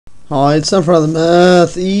Alright, it's time for another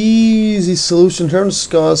math easy solution. Here to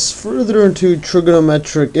discuss further into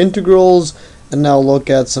trigonometric integrals and now look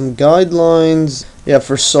at some guidelines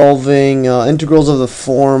for solving integrals of the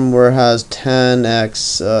form where it has tan x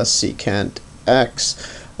secant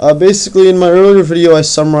x. Basically, in my earlier video I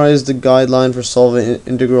summarized the guideline for solving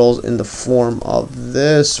integrals in the form of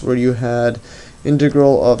this, where you had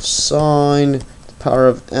integral of sine to the power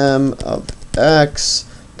of m of x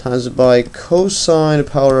times by cosine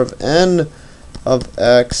power of n of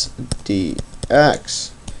x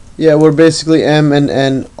dx. Yeah, where basically m and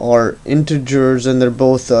n are integers and they're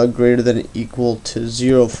both greater than or equal to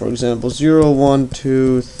 0. For example, 0, 1,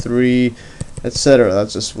 2, 3, etc.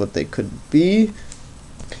 That's just what they could be.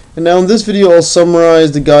 And now in this video I'll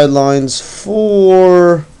summarize the guidelines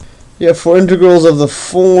for integrals of the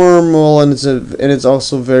form. Well, and it's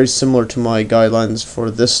also very similar to my guidelines for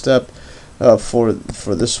this step. For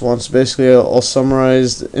this one. So basically I'll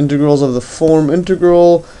summarize the integrals of the form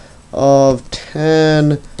integral of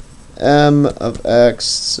tan m of x.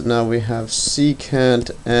 So now we have secant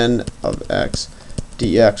n of x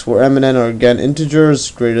dx, where m and n are again integers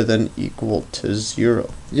greater than or equal to 0.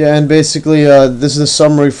 Yeah, and basically this is a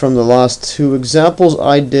summary from the last two examples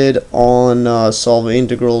I did on solving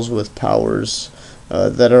integrals with powers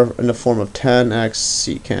that are in the form of tan x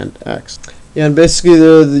secant x. Yeah, and basically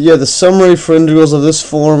the summary for integrals of this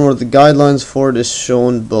form, or the guidelines for it, is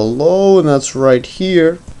shown below, and that's right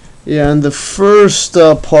here. Yeah, and the first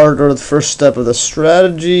part, or the first step of the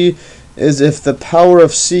strategy, is if the power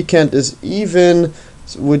of secant is even,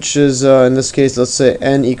 which is in this case, let's say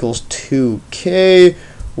n equals 2k,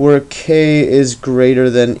 where k is greater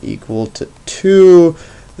than or equal to 2,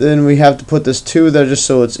 then we have to put this 2 there just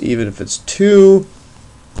so it's even if it's 2.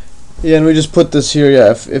 Yeah, and we just put this here. Yeah,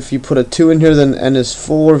 if you put a 2 in here, then n is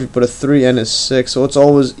 4. If you put a 3, n is 6. So it's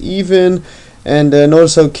always even. And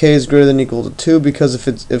notice how k is greater than or equal to 2, because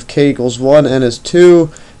if k equals 1, n is 2.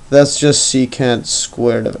 That's just secant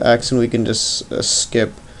squared of x, and we can just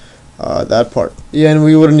skip that part. Yeah, and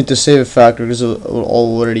we wouldn't need to save a factor because it will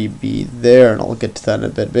already be there, and I'll get to that in a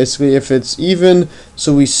bit. Basically, if it's even,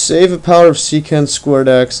 so we save a power of secant squared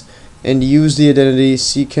x and use the identity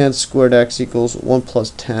secant squared x equals 1 plus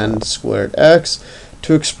tan squared x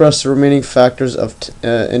to express the remaining factors of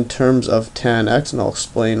in terms of tan x, and I'll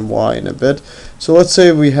explain why in a bit. So let's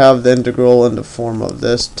say we have the integral in the form of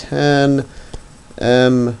this tan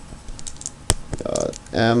m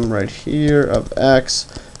right here of x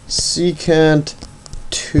secant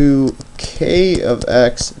 2k of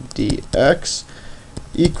x dx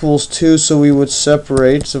equals 2, so we would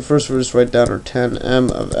separate. So first we'll just write down our tan m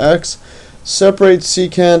of x, separate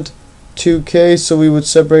secant 2k, so we would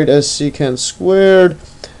separate as secant squared,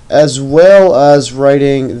 as well as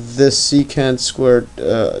writing this secant squared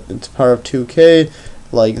to the power of 2k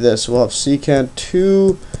like this. We'll have secant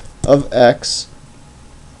 2 of x.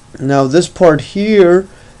 Now this part here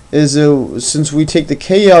is since we take the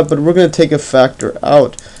k out, but we're going to take a factor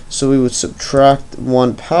out, so we would subtract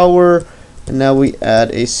 1 power, and now we add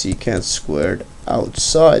a secant squared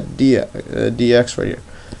outside dx right here.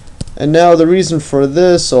 And now the reason for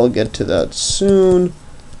this, I'll get to that soon.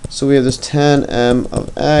 So we have this tan m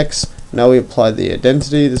of x. Now we apply the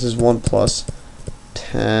identity. This is 1 plus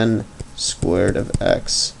tan squared of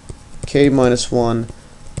x k minus 1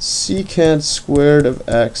 secant squared of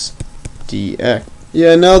x dx.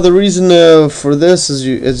 Yeah, now the reason for this, as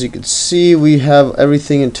you can see, we have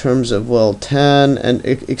everything in terms of, well, tan, and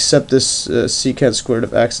except this secant squared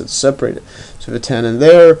of x that's separated. So we have a tan in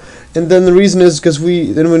there, and then the reason is because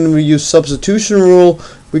when we use substitution rule,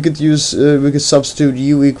 we could substitute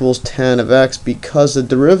u equals tan of x, because the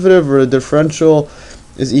derivative or the differential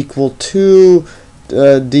is equal to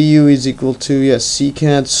du is equal to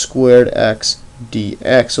secant squared x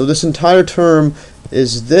dx. So this entire term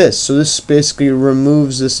is this. So this basically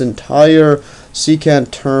removes this entire secant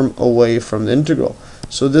term away from the integral.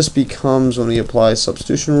 So this becomes, when we apply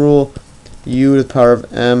substitution rule, u to the power of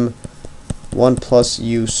m 1 plus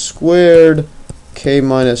u squared k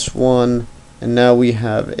minus 1, and now we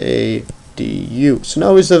have a du. So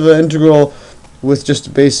now we just have an integral with just a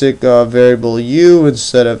basic variable u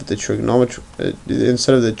instead of the trigonometry,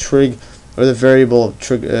 instead of the trig, or the variable of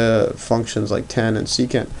trig functions like tan and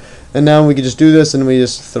secant. And now we can just do this, and we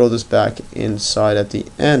just throw this back inside at the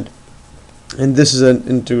end. And this is an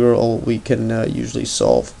integral we can usually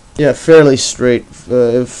solve. Yeah, fairly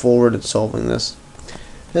straightforward in solving this.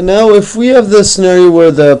 And now if we have this scenario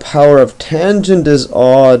where the power of tangent is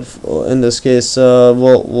odd, in this case,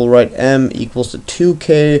 we'll write m equals to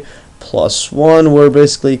 2k plus 1, where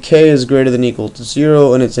basically k is greater than or equal to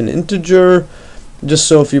 0, and it's an integer. just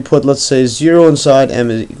so if you put, let's say, 0 inside, m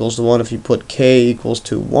is equals to 1. If you put k equals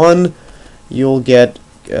to 1, you'll get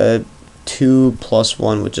 2 plus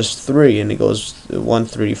 1, which is 3, and it goes 1,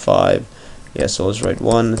 3, 5. Yeah, so let's write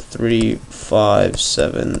 1, 3, 5,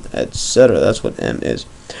 7, etc. That's what m is,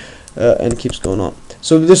 and it keeps going on.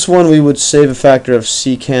 So this one we would save a factor of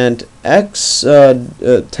secant x,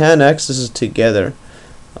 tan x. This is together.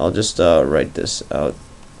 I'll just write this out.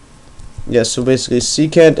 Yeah, so basically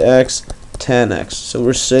secant x, tan x. So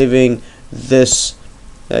we're saving this.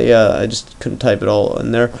 Yeah, I just couldn't type it all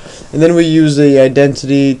in there. And then we use the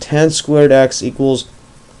identity tan squared x equals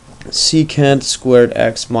secant squared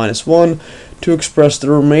x minus 1 to express the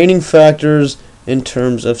remaining factors in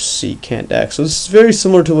terms of secant x. So this is very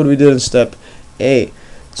similar to what we did in step A.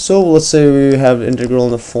 So let's say we have an integral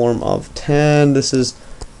in the form of tan. This is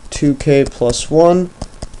 2k plus 1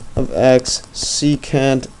 of x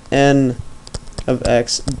secant n of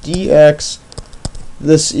x dx.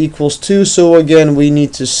 This equals 2. So again, we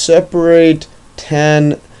need to separate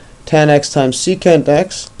tan x times secant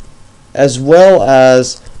x, as well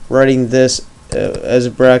as writing this as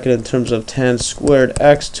a bracket in terms of tan squared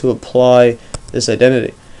x to apply this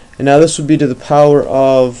identity. And now this would be to the power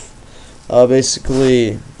of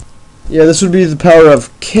basically, yeah, this would be the power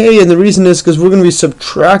of k, and the reason is because we're going to be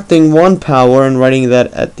subtracting one power and writing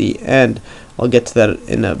that at the end. I'll get to that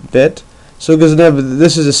in a bit. So because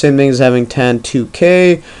this is the same thing as having tan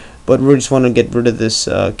 2k, but we just want to get rid of this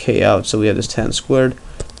k out, so we have this tan squared.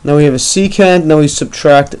 Now we have a secant. Now we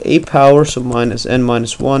subtract a power, so minus n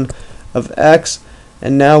minus 1 of x,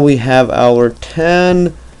 and now we have our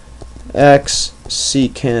tan x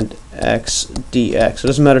secant x dx. So it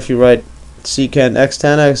doesn't matter if you write secant x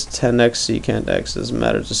tan x secant x, doesn't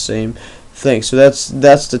matter, it's the same thing. So that's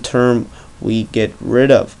the term we get rid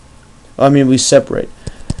of. I mean, we separate.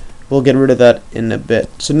 We'll get rid of that in a bit.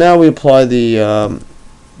 So now we apply the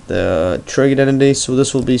trig identity. So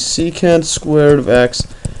this will be secant squared of x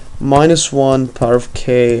minus 1 power of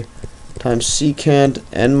k times secant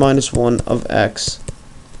n minus 1 of x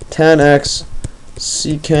tan x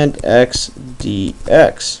secant x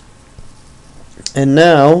dx. And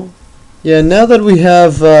now, now that we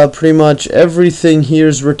have pretty much everything here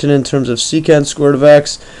is written in terms of secant squared of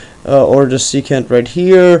x, or just secant right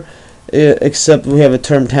here, except we have a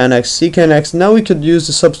term tan x secant x. Now we could use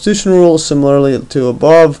the substitution rule similarly to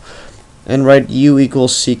above and write u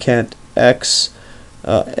equals secant x.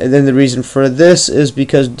 And then the reason for this is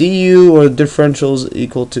because du, or the differential, is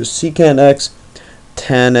equal to secant x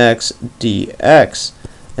tan x dx,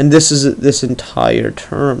 and this is this entire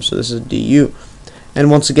term, so this is du. And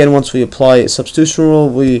once again, once we apply a substitution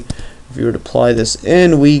rule, if you were to apply this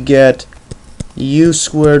in, we get u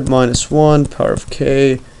squared minus 1 power of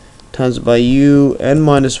k times by u n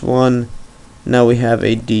minus 1. Now we have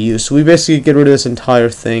a du. So we basically get rid of this entire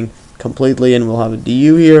thing completely, and we'll have a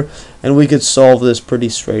du here, and we could solve this pretty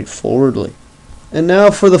straightforwardly. And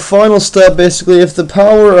now for the final step, basically, if the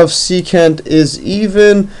power of secant is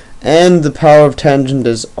even and the power of tangent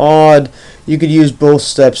is odd, you could use both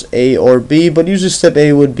steps A or B, but usually step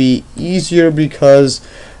A would be easier because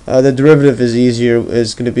the derivative is easier,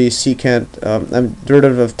 is going to be secant,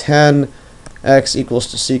 derivative of tan x equals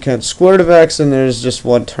to secant squared of x, and there's just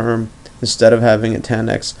one term instead of having a tan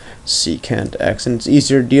x secant x, and it's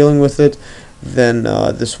easier dealing with it than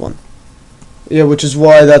this one. Yeah, which is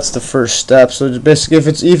why that's the first step. So basically, if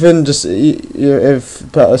it's even, just if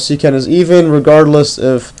secant is even, regardless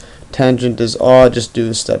if tangent is odd, just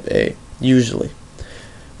do step A usually.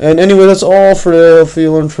 And anyway, that's all for today. Hopefully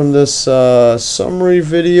you learned from this summary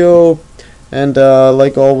video. And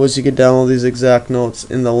like always, you can download these exact notes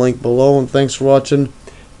in the link below. And thanks for watching.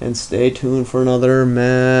 And stay tuned for another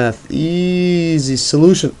Math Easy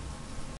solution.